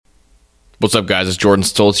What's up, guys? It's Jordan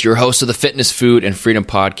Stoltz, your host of the Fitness, Food, and Freedom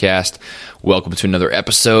Podcast. Welcome to another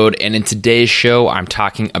episode, and in today's show, I'm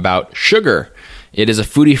talking about sugar. It is a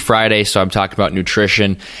Foodie Friday, so I'm talking about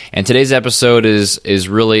nutrition, and today's episode is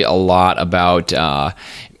really a lot about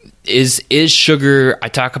is sugar. I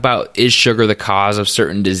talk about, is sugar the cause of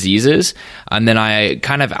certain diseases, and then I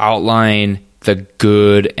kind of outline the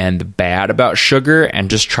good and the bad about sugar, and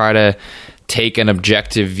just try to take an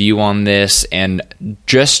objective view on this, and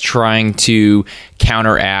just trying to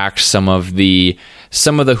counteract some of the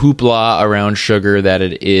hoopla around sugar, that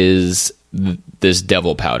it is this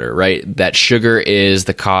devil powder, right? That sugar is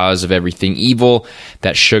the cause of everything evil,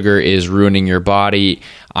 that sugar is ruining your body.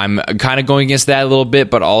 I'm kind of going against that a little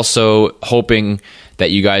bit, but also hoping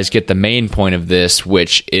that you guys get the main point of this,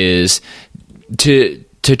 which is to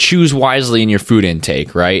choose wisely in your food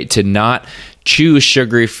intake, right? To not choose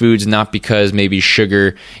sugary foods, not because maybe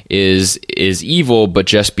sugar is evil, but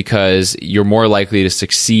just because you're more likely to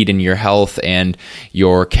succeed in your health and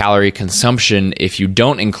your calorie consumption if you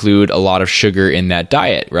don't include a lot of sugar in that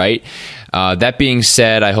diet, right? That being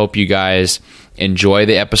said, I hope you guys enjoy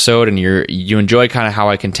the episode and you enjoy kind of how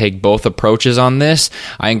I can take both approaches on this.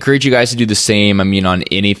 I encourage you guys to do the same. I mean, on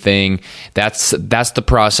anything, that's the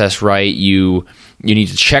process, right? You need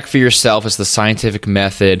to check for yourself. It's the scientific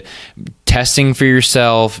method. Testing for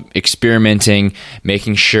yourself, experimenting,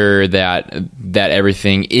 making sure that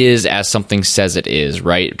everything is as something says it is,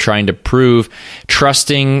 right? Trying to prove,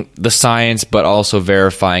 trusting the science, but also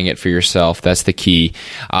verifying it for yourself. That's the key.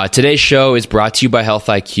 Today's show is brought to you by Health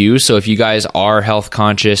IQ. So if you guys are health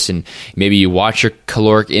conscious and maybe you watch your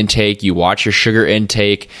caloric intake, you watch your sugar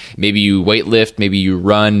intake, maybe you weightlift, maybe you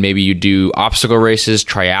run, maybe you do obstacle races,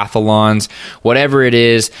 triathlons, whatever it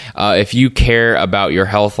is, if you care about your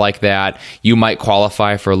health like that, you might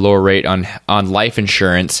qualify for a lower rate on life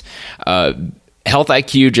insurance. Health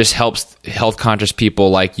IQ just helps health conscious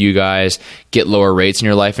people like you guys get lower rates in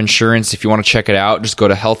your life insurance. If you want to check it out, just go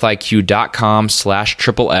to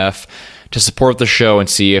healthiq.com/FFF to support the show and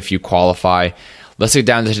see if you qualify. Let's get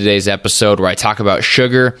down to today's episode where I talk about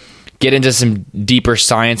sugar, get into some deeper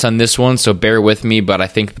science on this one, so bear with me, but I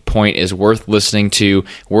think the point is worth listening to,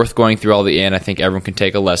 worth going through all the end. I think everyone can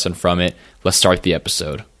take a lesson from it. Let's start the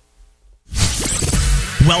episode.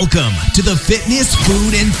 Welcome to the Fitness,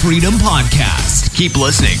 Food, and Freedom Podcast. Keep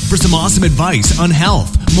listening for some awesome advice on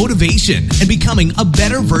health, motivation, and becoming a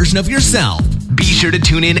better version of yourself. Be sure to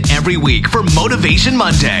tune in every week for Motivation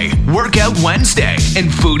Monday, Workout Wednesday, and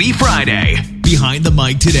Foodie Friday. Behind the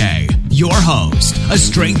mic today, your host, a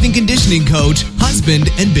strength and conditioning coach, husband,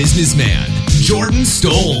 and businessman, Jordan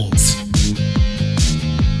Stoltz.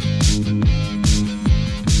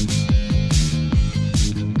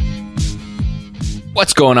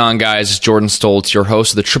 What's going on, guys? It's Jordan Stoltz, your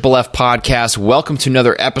host of the Triple F Podcast. Welcome to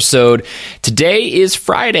another episode. Today is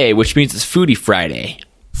Friday, which means it's Foodie Friday.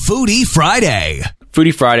 Foodie Friday.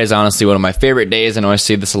 Foodie Friday is honestly one of my favorite days. I know I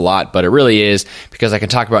say this a lot, but it really is, because I can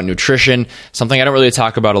talk about nutrition, something I don't really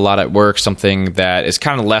talk about a lot at work, something that is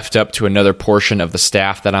kind of left up to another portion of the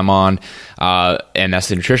staff that I'm on, and that's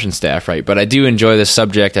the nutrition staff, right? But I do enjoy this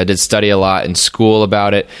subject. I did study a lot in school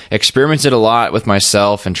about it, experimented a lot with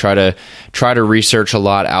myself, and try to research a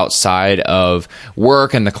lot outside of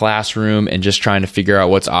work and the classroom, and just trying to figure out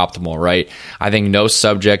what's optimal, right? I think no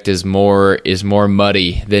subject is more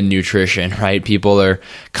muddy than nutrition, right? People are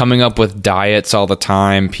coming up with diets all the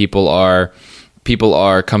time. People are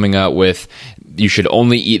coming up with, you should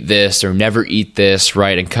only eat this or never eat this,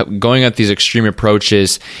 right? And going at these extreme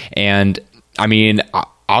approaches. And I mean,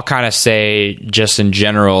 I'll kind of say, just in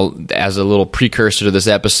general, as a little precursor to this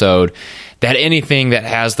episode, that anything that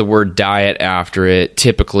has the word diet after it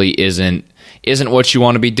typically isn't what you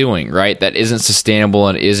want to be doing, right? That isn't sustainable,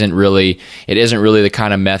 and isn't really the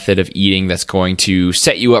kind of method of eating that's going to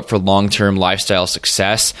set you up for long-term lifestyle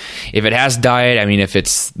success. If it has diet, I mean, if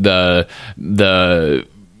it's the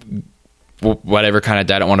whatever kind of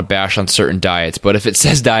diet, I don't want to bash on certain diets, but if it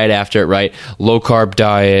says diet after it, right? Low carb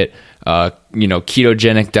diet,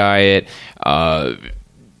 ketogenic diet,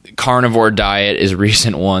 carnivore diet is a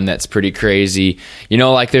recent one that's pretty crazy.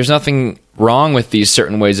 There's nothing wrong with these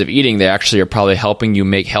certain ways of eating. They actually are probably helping you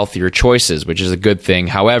make healthier choices, which is a good thing.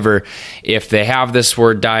 However, if they have this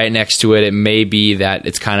word diet next to it, it may be that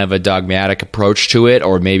it's kind of a dogmatic approach to it,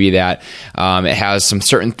 or maybe that it has some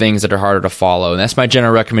certain things that are harder to follow. And that's my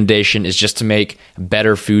general recommendation, is just to make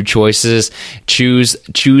better food choices. Choose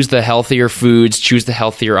the healthier foods, choose the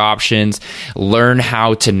healthier options, learn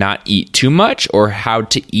how to not eat too much, or how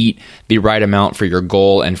to eat the right amount for your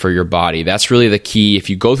goal and for your body. That's really the key. If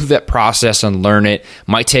you go through that process, process and learn it.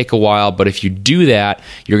 Might take a while, but if you do that,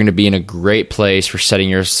 you're going to be in a great place for setting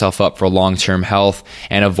yourself up for long-term health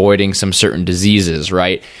and avoiding some certain diseases,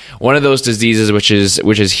 right? One of those diseases which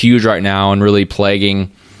is huge right now and really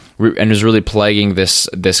plaguing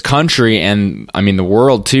this country, and I mean the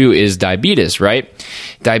world too, is diabetes, right?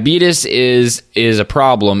 Diabetes is a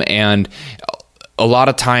problem, and a lot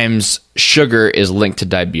of times sugar is linked to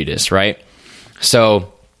diabetes, right?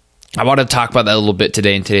 So I want to talk about that a little bit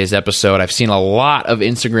today in today's episode. I've seen a lot of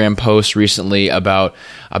Instagram posts recently about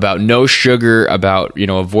no sugar, about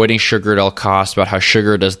avoiding sugar at all costs, about how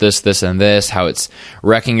sugar does this, and this, how it's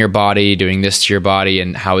wrecking your body, doing this to your body,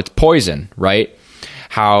 and how it's poison, right?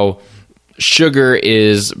 How sugar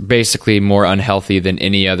is basically more unhealthy than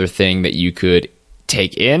any other thing that you could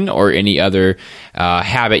take in or any other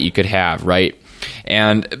habit you could have, right?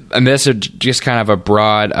 And this is just kind of a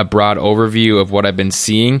broad overview of what I've been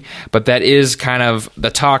seeing, but that is kind of the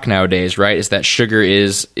talk nowadays, right? Is that sugar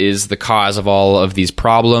is the cause of all of these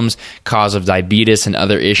problems, cause of diabetes and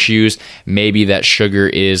other issues. Maybe that sugar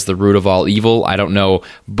is the root of all evil. I don't know,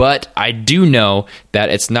 but I do know that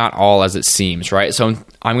it's not all as it seems, right? So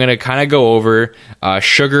I'm going to kind of go over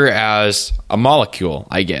sugar as a molecule,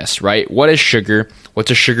 I guess, right? What is sugar? What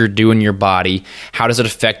does sugar do in your body? How does it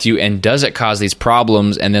affect you? And does it cause these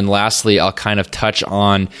problems? And then lastly, I'll kind of touch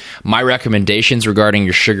on my recommendations regarding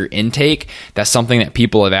your sugar intake. That's something that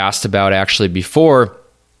people have asked about actually before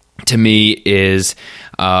to me, is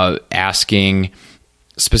asking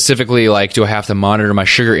specifically, like, do I have to monitor my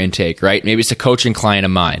sugar intake, right? Maybe it's a coaching client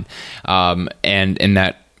of mine. And in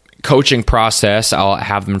that coaching process, I'll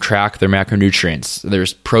have them track their macronutrients.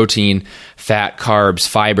 There's protein, fat, carbs,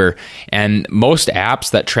 fiber, and most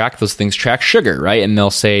apps that track those things track sugar, right? And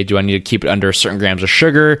they'll say, do I need to keep it under a certain grams of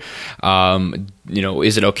sugar?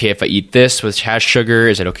 Is it okay if I eat this which has sugar?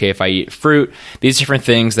 Is it okay if I eat fruit? These different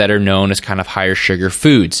things that are known as kind of higher sugar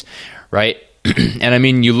foods, right? And I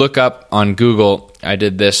mean, you look up on Google, I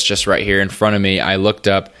did this just right here in front of me. I looked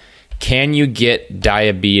up, can you get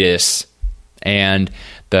diabetes? And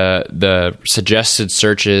the suggested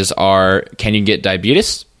searches are, can you get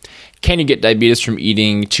diabetes? Can you get diabetes from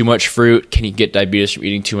eating too much fruit? Can you get diabetes from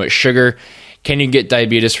eating too much sugar? Can you get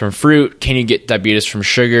diabetes from fruit? Can you get diabetes from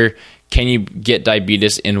sugar? Can you get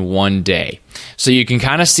diabetes in one day? So you can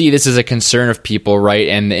kind of see this is a concern of people, right?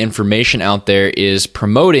 And the information out there is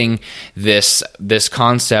promoting this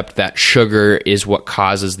concept that sugar is what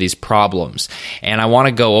causes these problems. And I want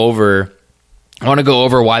to go over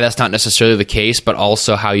why that's not necessarily the case, but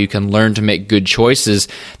also how you can learn to make good choices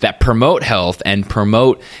that promote health and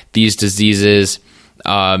promote these diseases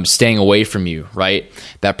staying away from you, right?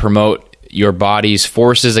 That promote your body's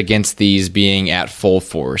forces against these being at full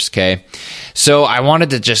force, okay? So I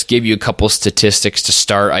wanted to just give you a couple statistics to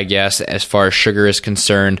start, I guess, as far as sugar is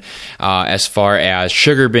concerned, as far as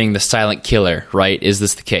sugar being the silent killer, right? Is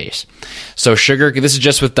this the case? So sugar, this is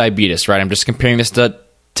just with diabetes, right? I'm just comparing this to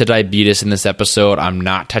diabetes in this episode. I'm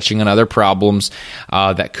not touching on other problems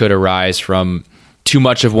that could arise from too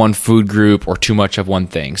much of one food group or too much of one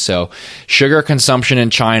thing. So sugar consumption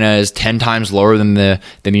in China is 10 times lower than the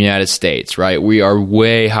United States, right? We are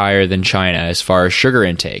way higher than China as far as sugar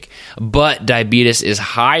intake. But diabetes is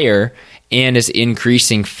higher and is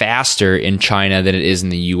increasing faster in China than it is in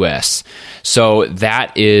the US. So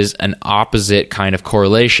that is an opposite kind of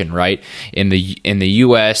correlation, right? In the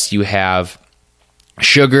US, you have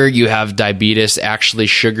sugar, you have diabetes. Actually,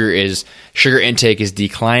 sugar intake is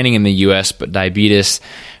declining in the U.S., but diabetes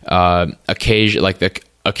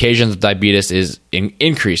occasions of diabetes is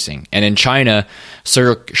increasing. And in China,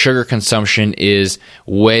 sugar consumption is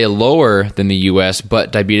way lower than the U.S.,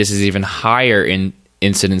 but diabetes is even higher in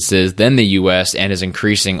incidences than the U.S. and is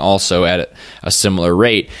increasing also at a similar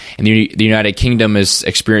rate. And the United Kingdom is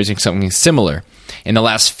experiencing something similar. In the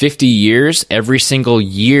last 50 years, every single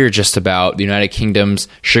year just about, the United Kingdom's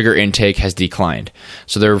sugar intake has declined.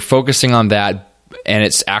 So they're focusing on that, and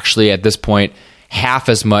it's actually at this point half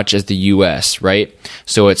as much as the U.S., right?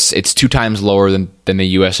 So it's 2 times lower than the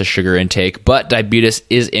U.S.'s sugar intake, but diabetes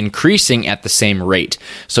is increasing at the same rate.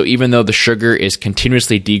 So even though the sugar is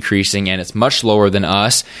continuously decreasing and it's much lower than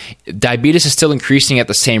us, diabetes is still increasing at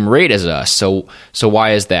the same rate as us. So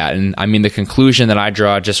why is that? And I mean, the conclusion that I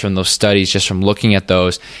draw just from those studies, just from looking at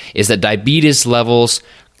those, is that diabetes levels,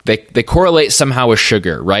 they correlate somehow with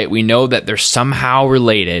sugar, right? We know that they're somehow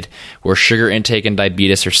related, where sugar intake and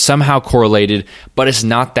diabetes are somehow correlated, but it's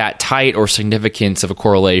not that tight or significance of a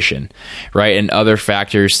correlation, right? And other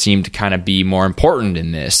factors seem to kind of be more important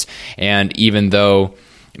in this. And even though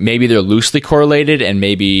maybe they're loosely correlated, and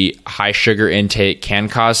maybe high sugar intake can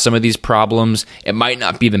cause some of these problems. It might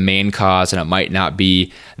not be the main cause, and it might not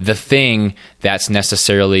be the thing that's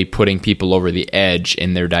necessarily putting people over the edge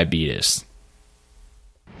in their diabetes.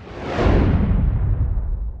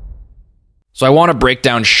 So I want to break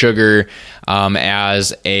down sugar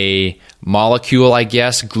as a molecule, I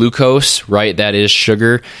guess, glucose, right? That is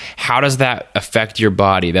sugar. How does that affect your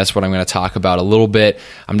body? That's what I'm going to talk about a little bit.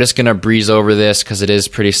 I'm just going to breeze over this because it is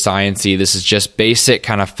pretty sciencey. This is just basic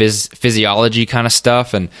kind of physiology kind of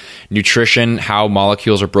stuff and nutrition, how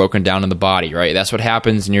molecules are broken down in the body, right? That's what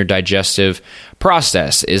happens in your digestive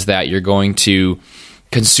process, is that you're going to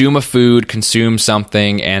consume a food, consume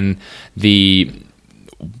something, and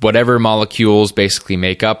whatever molecules basically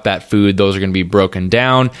make up that food, those are going to be broken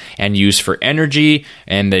down and used for energy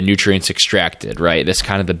and the nutrients extracted, right? That's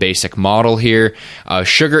kind of the basic model here.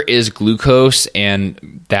 Sugar is glucose,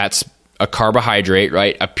 and that's a carbohydrate,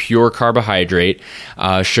 right? A pure carbohydrate.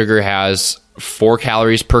 Sugar has 4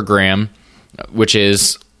 calories per gram, which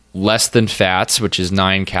is less than fats, which is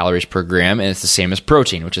 9 calories per gram, and it's the same as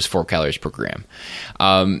protein, which is 4 calories per gram.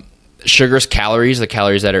 Sugar's calories, the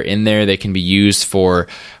calories that are in there, they can be used for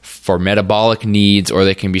metabolic needs, or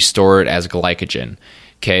they can be stored as glycogen.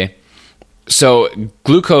 Okay, so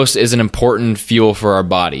glucose is an important fuel for our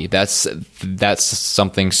body. That's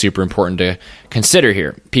something super important to consider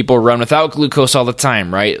here. People run without glucose all the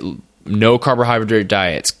time, right? No carbohydrate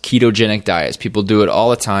diets, ketogenic diets. People do it all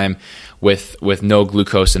the time with no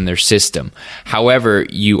glucose in their system. However,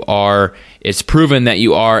 it's proven that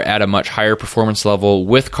you are at a much higher performance level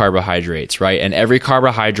with carbohydrates, right? And every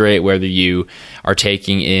carbohydrate, whether you are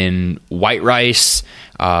taking in white rice,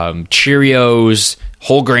 Cheerios,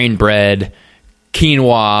 whole grain bread,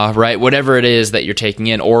 quinoa, right? Whatever it is that you're taking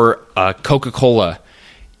in, or Coca-Cola,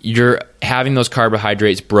 you're having those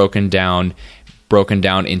carbohydrates broken down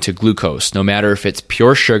into glucose. No matter if it's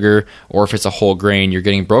pure sugar or if it's a whole grain, you're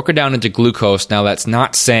getting broken down into glucose. Now, that's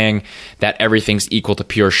not saying that everything's equal to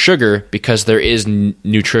pure sugar, because there is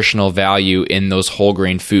nutritional value in those whole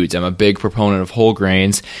grain foods. I'm a big proponent of whole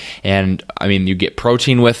grains, and I mean, you get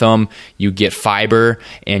protein with them, you get fiber,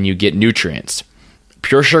 and you get nutrients.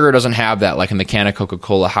 Pure sugar doesn't have that, like in the can of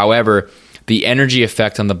Coca-Cola. However, the energy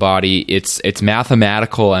effect on the body, it's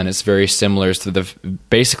mathematical, and it's very similar to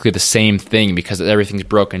basically the same thing, because everything's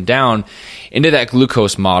broken down into that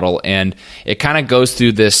glucose model, and it kind of goes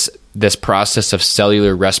through this process of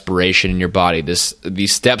cellular respiration in your body,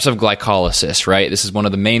 these steps of glycolysis, right? This is one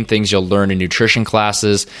of the main things you'll learn in nutrition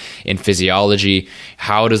classes, in physiology.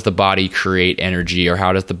 How does the body create energy, or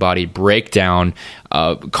how does the body break down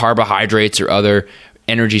carbohydrates or other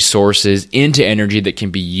energy sources into energy that can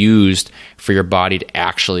be used for your body to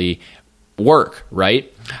actually work,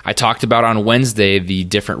 right? I talked about on Wednesday the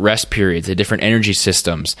different rest periods, the different energy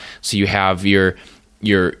systems. So you have your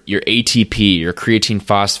ATP, your creatine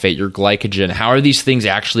phosphate, your glycogen. How are these things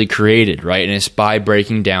actually created, right? And it's by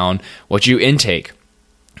breaking down what you intake.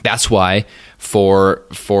 That's why for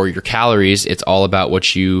your calories, it's all about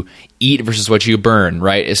what you eat versus what you burn,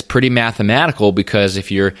 right? It's pretty mathematical, because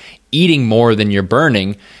if you're eating more than you're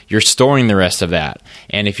burning, you're storing the rest of that.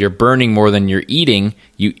 And if you're burning more than you're eating,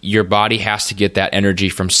 your body has to get that energy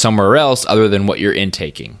from somewhere else other than what you're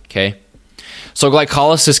intaking, okay? So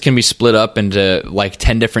glycolysis can be split up into like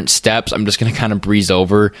 10 different steps. I'm just going to kind of breeze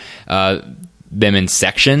over them in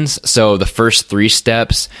sections. So the first 3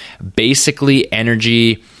 steps, basically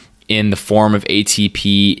energy in the form of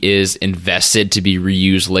ATP is invested to be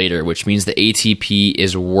reused later, which means the ATP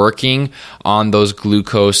is working on those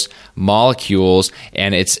glucose molecules,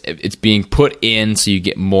 and it's being put in so you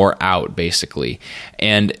get more out, basically.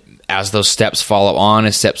 And as those steps follow on,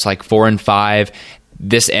 as steps like 4 and 5,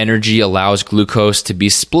 this energy allows glucose to be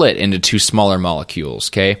split into 2 smaller molecules,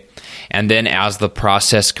 okay? And then as the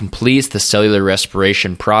process completes, the cellular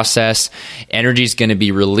respiration process, energy is going to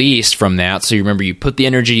be released from that. So you remember, you put the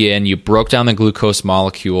energy in, you broke down the glucose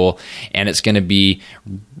molecule, and it's going to be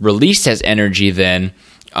released as energy then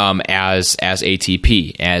as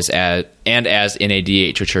ATP, as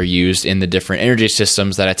NADH, which are used in the different energy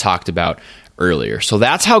systems that I talked about earlier. So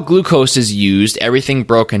that's how glucose is used, everything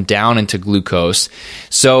broken down into glucose.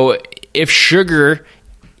 So if sugar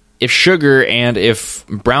and if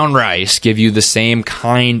brown rice give you the same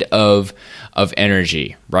kind of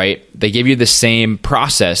energy, right? They give you the same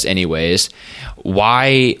process anyways.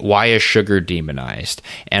 Why is sugar demonized?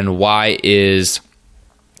 And why is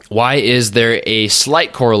there a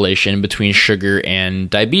slight correlation between sugar and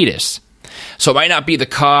diabetes? So it might not be the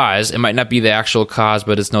cause, it might not be the actual cause,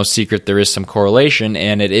 but it's no secret there is some correlation,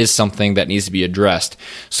 and it is something that needs to be addressed.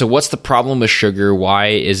 So what's the problem with sugar? Why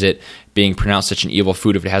is it being pronounced such an evil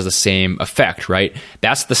food if it has the same effect, right?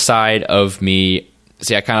 That's the side of me.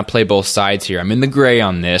 See, I kind of play both sides here. I'm in the gray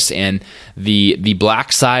on this, and the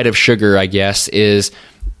black side of sugar, I guess,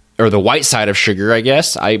 or the white side of sugar, I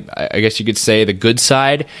guess. I guess you could say the good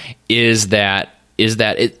side is that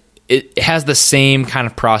it has the same kind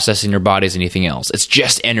of process in your body as anything else. It's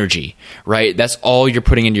just energy, right? That's all you're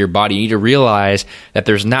putting into your body. You need to realize that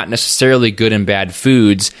there's not necessarily good and bad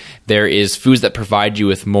foods. There is foods that provide you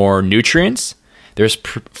with more nutrients. There's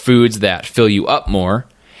foods that fill you up more.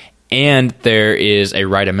 And there is a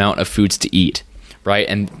right amount of foods to eat, right?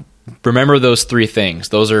 And remember those three things.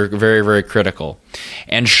 Those are very, very critical.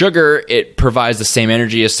 And sugar, it provides the same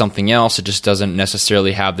energy as something else. It just doesn't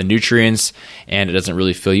necessarily have the nutrients, and it doesn't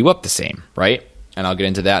really fill you up the same, right? And I'll get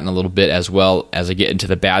into that in a little bit as well as I get into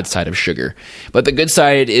the bad side of sugar. But the good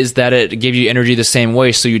side is that it gives you energy the same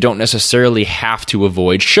way, so you don't necessarily have to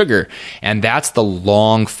avoid sugar. And that's the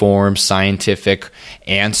long-form scientific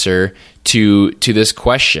answer to this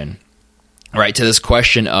question. Right, to this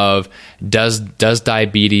question of does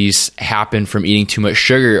diabetes happen from eating too much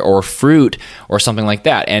sugar or fruit or something like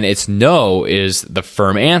that? And it's no is the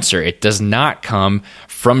firm answer. It does not come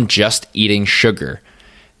from just eating sugar.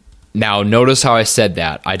 Now, notice how I said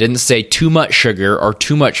that. I didn't say too much sugar or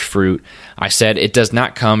too much fruit. I said it does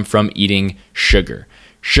not come from eating sugar.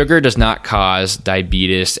 Sugar does not cause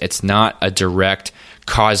diabetes. It's not a direct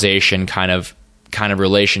causation kind of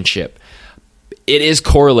relationship. It is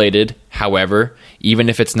correlated, however, even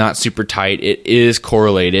if it's not super tight, it is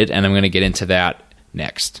correlated, and I'm going to get into that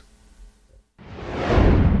next.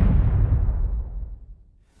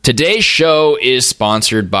 Today's show is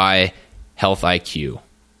sponsored by Health IQ.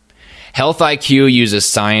 Health IQ uses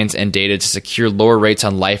science and data to secure lower rates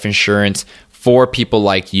on life insurance for people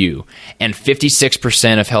like you. And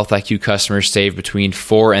 56% of Health IQ customers save between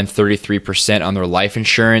 4 and 33% on their life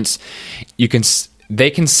insurance. They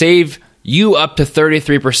can save you up to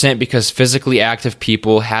 33% because physically active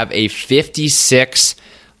people have a 56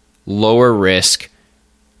 lower risk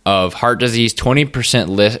of heart disease,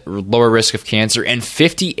 20% lower risk of cancer, and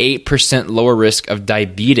 58% lower risk of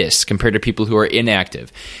diabetes compared to people who are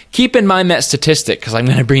inactive. Keep in mind that statistic because I'm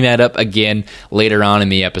going to bring that up again later on in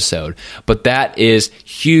the episode. But that is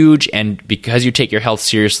huge, and because you take your health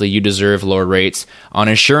seriously, you deserve lower rates on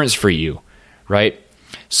insurance for you, right?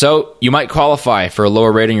 So you might qualify for a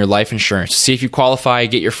lower rate on your life insurance. To see if you qualify,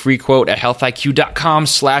 get your free quote at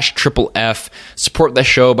healthiq.com/FFF. Support the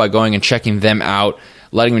show by going and checking them out,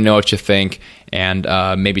 letting me know what you think, and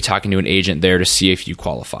maybe talking to an agent there to see if you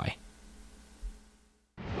qualify.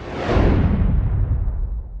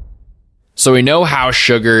 So we know how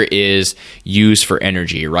sugar is used for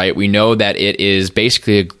energy, right? We know that it is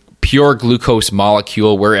basically a pure glucose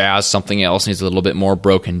molecule, whereas something else needs a little bit more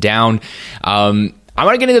broken down. I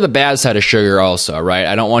want to get into the bad side of sugar also, right?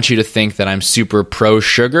 I don't want you to think that I'm super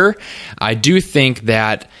pro-sugar. I do think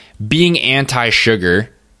that being anti-sugar,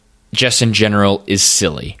 just in general, is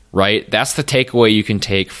silly, right? That's the takeaway you can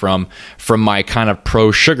take from my kind of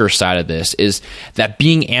pro-sugar side of this, is that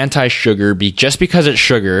being anti-sugar, just because it's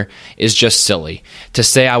sugar, is just silly. To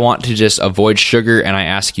say I want to just avoid sugar and I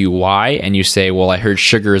ask you why, and you say, well, I heard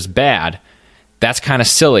sugar is bad, that's kind of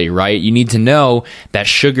silly, right? You need to know that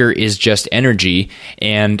sugar is just energy,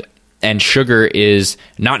 and sugar is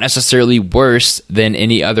not necessarily worse than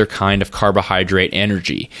any other kind of carbohydrate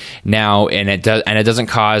energy. Now, and it doesn't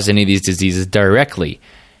cause any of these diseases directly.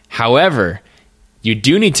 However, you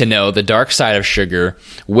do need to know the dark side of sugar,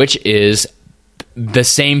 which is the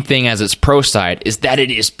same thing as its pro side, is that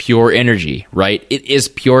it is pure energy, right? It is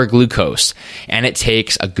pure glucose, and it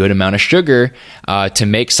takes a good amount of sugar to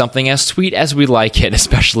make something as sweet as we like it,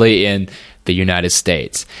 especially in the United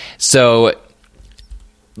States. So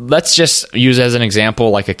let's just use as an example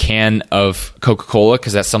like a can of Coca-Cola,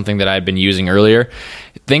 because that's something that I've been using earlier.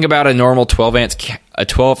 Think about a normal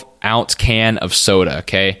 12-ounce can of soda,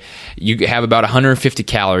 okay? You have about 150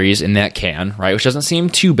 calories in that can, right? Which doesn't seem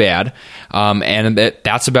too bad. And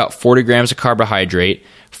that's about 40 grams of carbohydrate.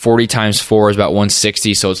 40 times 4 is about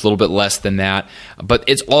 160, so it's a little bit less than that. But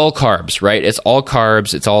it's all carbs, right? It's all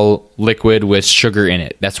carbs. It's all liquid with sugar in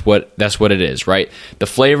it. That's what it is, right? The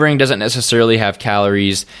flavoring doesn't necessarily have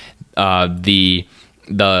calories. The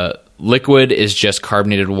liquid is just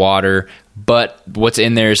carbonated water, but what's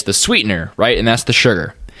in there is the sweetener, right? And that's the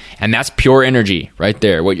sugar. And that's pure energy right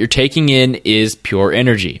there. What you're taking in is pure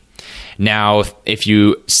energy. Now, if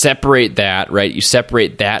you separate that, right, you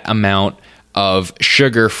separate that amount of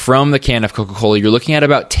sugar from the can of Coca-Cola, you're looking at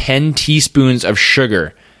about 10 teaspoons of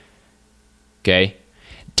sugar. Okay?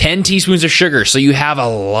 10 teaspoons of sugar. So you have a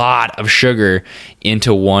lot of sugar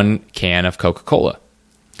into one can of Coca-Cola.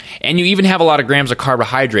 And you even have a lot of grams of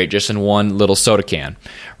carbohydrate just in one little soda can,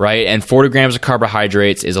 right? And 40 grams of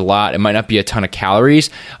carbohydrates is a lot. It might not be a ton of calories,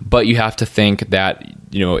 but you have to think that,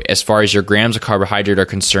 as far as your grams of carbohydrate are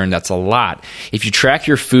concerned, that's a lot. If you track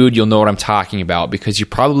your food, you'll know what I'm talking about, because you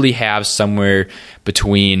probably have somewhere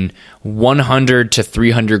between 100 to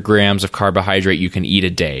 300 grams of carbohydrate you can eat a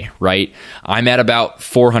day, right? I'm at about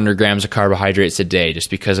 400 grams of carbohydrates a day just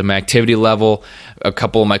because of my activity level. A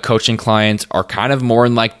couple of my coaching clients are kind of more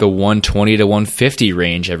in like the 120 to 150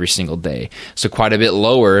 range every single day. So quite a bit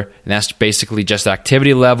lower, and that's basically just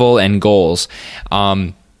activity level and goals.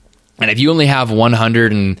 And if you only have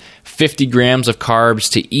 150 grams of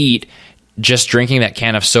carbs to eat, just drinking that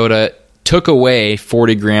can of soda took away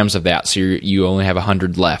 40 grams of that, so you only have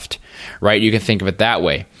 100 left, right? You can think of it that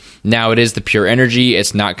way. Now, it is the pure energy.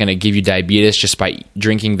 It's not going to give you diabetes just by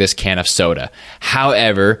drinking this can of soda.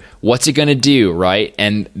 However, what's it going to do, right?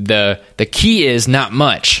 And the key is not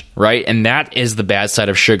much, right? And that is the bad side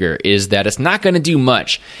of sugar, is that it's not going to do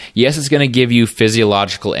much. Yes, it's going to give you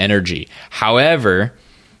physiological energy. However,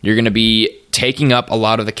 you're going to be taking up a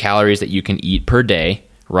lot of the calories that you can eat per day,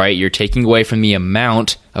 right? You're taking away from the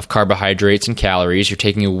amount of carbohydrates and calories. You're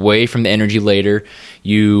taking away from the energy later.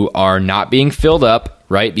 You are not being filled up,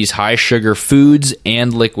 right? These high sugar foods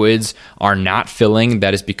and liquids are not filling.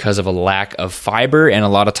 That is because of a lack of fiber and a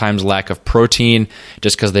lot of times lack of protein,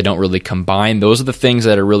 just because they don't really combine. Those are the things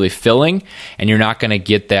that are really filling, and you're not going to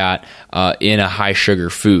get that in a high sugar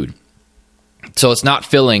food. So it's not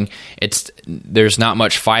filling. There's not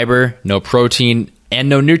much fiber, no protein, and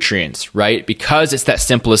no nutrients, right? Because it's that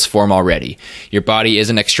simplest form already. Your body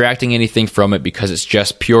isn't extracting anything from it because it's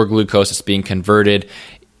just pure glucose. It's being converted,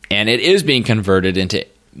 and it is being converted into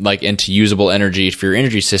usable energy for your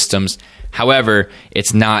energy systems. However,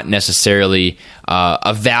 it's not necessarily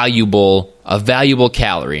a valuable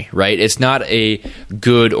calorie, right? It's not a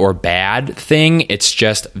good or bad thing. It's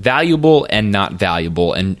just valuable and not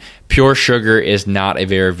valuable. And pure sugar is not a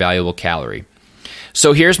very valuable calorie.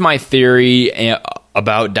 So here's my theory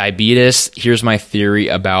about diabetes. Here's my theory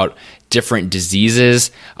about different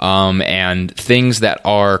diseases and things that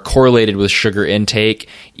are correlated with sugar intake,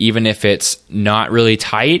 even if it's not really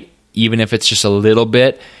tight, even if it's just a little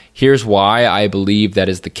bit. Here's why I believe that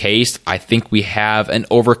is the case. I think we have an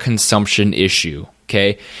overconsumption issue.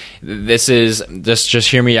 Okay, this is just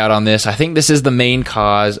hear me out on this. I think this is the main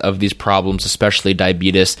cause of these problems, especially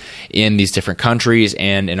diabetes in these different countries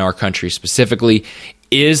and in our country specifically,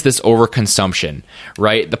 is this overconsumption,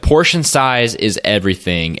 right? The portion size is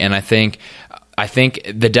everything, and I think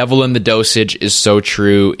the devil in the dosage is so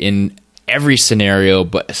true in every scenario,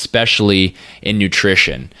 but especially in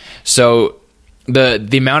nutrition. So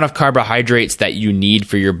the amount of carbohydrates that you need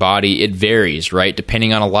for your body, it varies, right?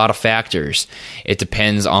 Depending on a lot of factors. It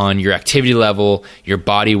depends on your activity level, your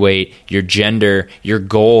body weight, your gender, your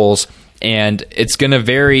goals, and it's going to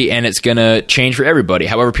vary and it's going to change for everybody.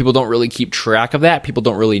 However, people don't really keep track of that. People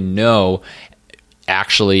don't really know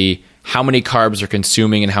actually how many carbs they're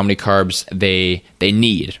consuming and how many carbs they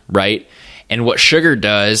need, right? And what sugar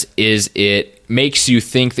does is it makes you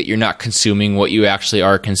think that you're not consuming what you actually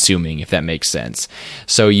are consuming, if that makes sense.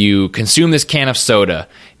 So you consume this can of soda.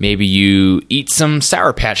 Maybe you eat some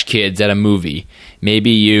Sour Patch Kids at a movie.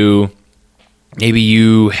 Maybe you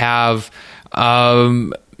have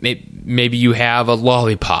maybe you have a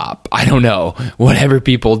lollipop. I don't know. Whatever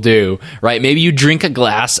people do, right? Maybe you drink a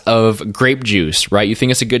glass of grape juice, right? You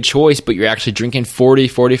think it's a good choice, but you're actually drinking 40,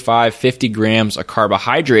 45, 50 grams of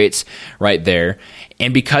carbohydrates right there.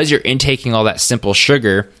 And because you're intaking all that simple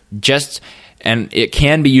sugar, and it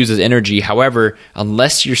can be used as energy. However,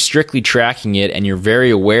 unless you're strictly tracking it and you're very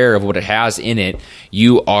aware of what it has in it,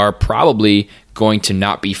 you are probably going to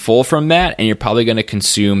not be full from that, and you're probably going to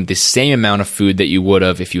consume the same amount of food that you would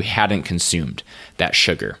have if you hadn't consumed that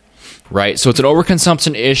sugar, right? So it's an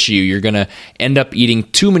overconsumption issue. You're going to end up eating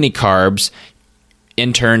too many carbs,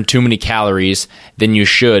 in turn, too many calories than you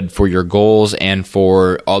should for your goals and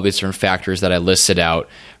for all these different factors that I listed out,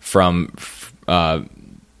 from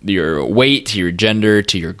your weight to your gender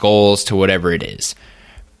to your goals to whatever it is.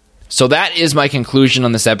 So that is my conclusion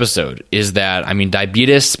on this episode, is that,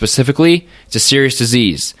 diabetes specifically, it's a serious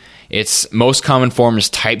disease. Its most common form is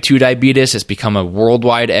type 2 diabetes. It's become a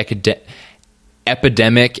worldwide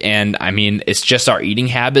epidemic, and it's just our eating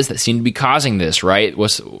habits that seem to be causing this, right?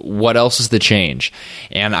 What else is the change?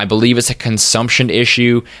 And I believe it's a consumption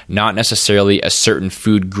issue, not necessarily a certain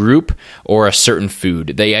food group or a certain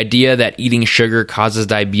food. The idea that eating sugar causes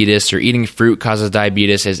diabetes or eating fruit causes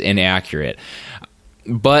diabetes is inaccurate.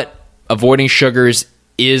 But avoiding sugars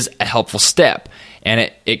is a helpful step.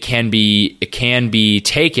 and it can be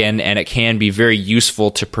taken, and it can be very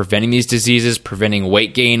useful to preventing these diseases, preventing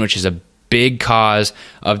weight gain, which is a big cause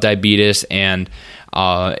of diabetes, and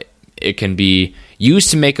it can be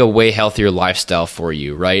used to make a way healthier lifestyle for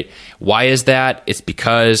you, right? Why is that? It's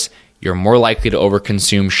because you're more likely to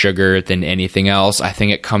overconsume sugar than anything else. I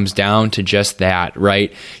think it comes down to just that,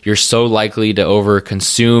 right? You're so likely to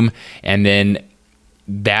overconsume, and then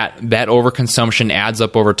that overconsumption adds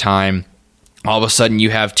up over time. All of a sudden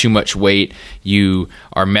you have too much weight, you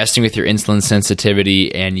are messing with your insulin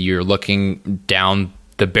sensitivity, and you're looking down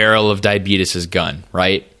the barrel of diabetes' gun,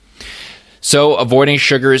 right? So avoiding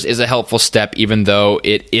sugars is a helpful step, even though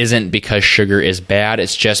it isn't because sugar is bad.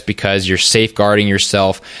 It's just because you're safeguarding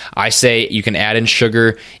yourself. I say you can add in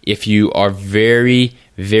sugar if you are very,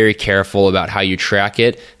 very careful about how you track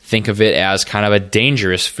it. Think of it as kind of a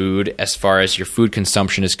dangerous food as far as your food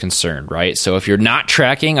consumption is concerned, right? So if you're not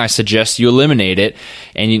tracking, I suggest you eliminate it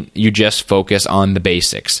and you just focus on the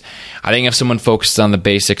basics. I think if someone focuses on the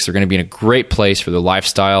basics, they're going to be in a great place for their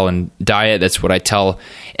lifestyle and diet. That's what I tell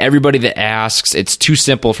everybody that asks. It's too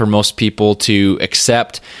simple for most people to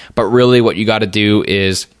accept, but really what you got to do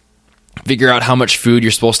is figure out how much food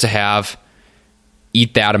you're supposed to have,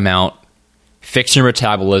 eat that amount, fix your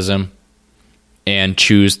metabolism, and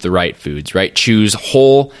choose the right foods, right? Choose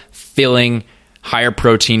whole, filling, higher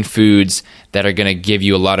protein foods that are going to give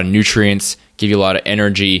you a lot of nutrients, give you a lot of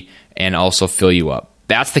energy, and also fill you up.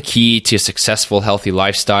 That's the key to a successful, healthy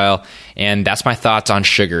lifestyle, and that's my thoughts on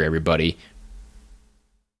sugar, everybody.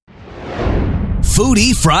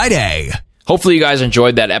 Foodie Friday. Hopefully you guys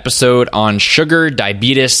enjoyed that episode on sugar,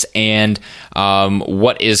 diabetes, and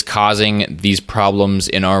what is causing these problems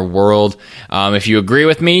in our world. If you agree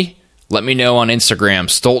with me, let me know on Instagram.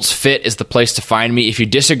 Stoltz Fit is the place to find me. If you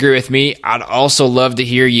disagree with me, I'd also love to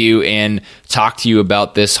hear you and talk to you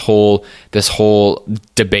about this whole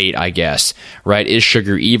debate, I guess. Right? Is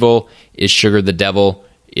sugar evil? Is sugar the devil?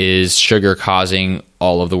 Is sugar causing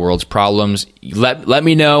all of the world's problems? Let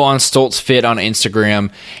me know on Stoltz Fit on Instagram.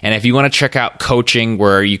 And if you want to check out coaching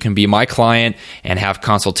where you can be my client and have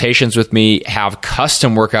consultations with me, have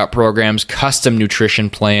custom workout programs, custom nutrition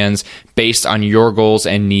plans based on your goals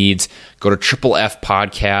and needs, go to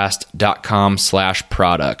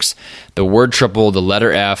triplefpodcast.com/products. The word triple, the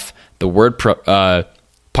letter F, the word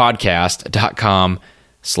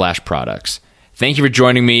podcast.com/products. Thank you for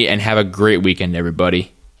joining me, and have a great weekend,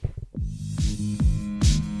 everybody.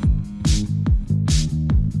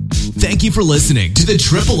 Thank you for listening to the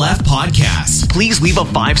Triple F Podcast. Please leave a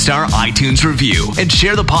 5-star iTunes review and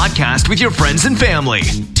share the podcast with your friends and family.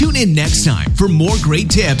 Tune in next time for more great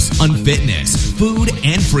tips on fitness, food,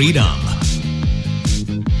 and freedom.